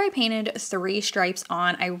 Anyways, after I painted 3 stripes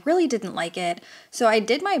on, I really didn't like it, so I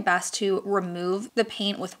did my best to remove the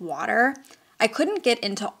paint with water. I couldn't get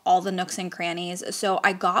into all the nooks and crannies, so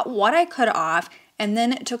I got what I could off and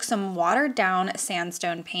then took some watered down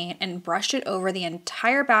sandstone paint and brushed it over the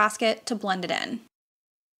entire basket to blend it in.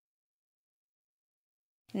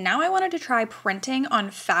 Now I wanted to try printing on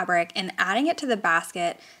fabric and adding it to the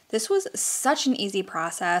basket. This was such an easy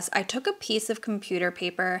process. I took a piece of computer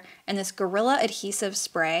paper and this Gorilla adhesive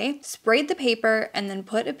spray, sprayed the paper, and then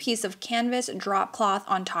put a piece of canvas drop cloth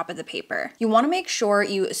on top of the paper. You want to make sure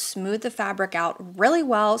you smooth the fabric out really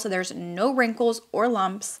well so there's no wrinkles or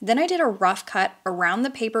lumps. Then I did a rough cut around the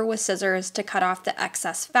paper with scissors to cut off the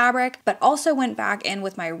excess fabric, but also went back in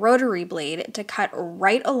with my rotary blade to cut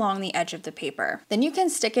right along the edge of the paper. Then you can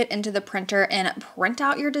stick it into the printer and print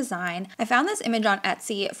out your design. I found this image on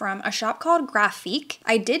Etsy from a shop called Graphique.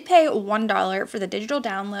 I did pay $1 for the digital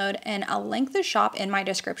download, and I'll link the shop in my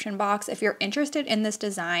description box if you're interested in this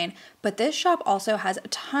design, but this shop also has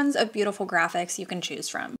tons of beautiful graphics you can choose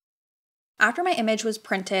from. After my image was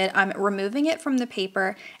printed, I'm removing it from the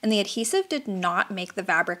paper, and the adhesive did not make the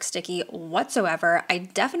fabric sticky whatsoever. I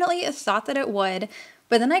definitely thought that it would,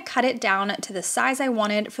 but then I cut it down to the size I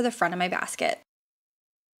wanted for the front of my basket.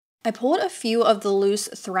 I pulled a few of the loose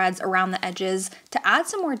threads around the edges to add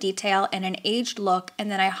some more detail and an aged look,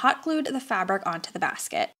 and then I hot glued the fabric onto the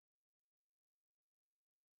basket.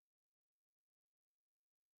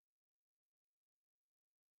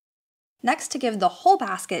 Next, to give the whole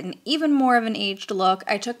basket an even more of an aged look,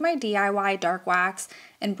 I took my DIY dark wax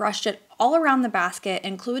and brushed it all around the basket,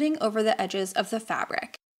 including over the edges of the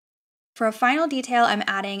fabric. For a final detail, I'm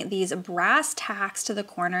adding these brass tacks to the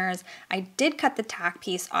corners. I did cut the tack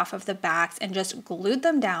piece off of the backs and just glued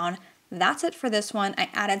them down. That's it for this one. I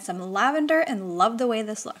added some lavender and love the way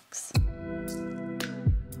this looks.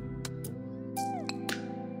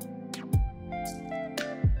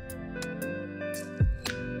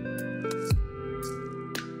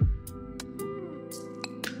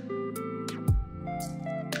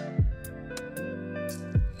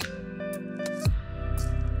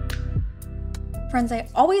 Friends, I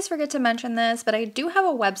always forget to mention this, but I do have a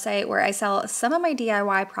website where I sell some of my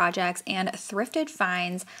DIY projects and thrifted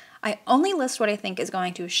finds. I only list what I think is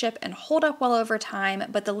going to ship and hold up well over time,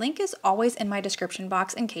 but the link is always in my description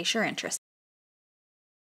box in case you're interested.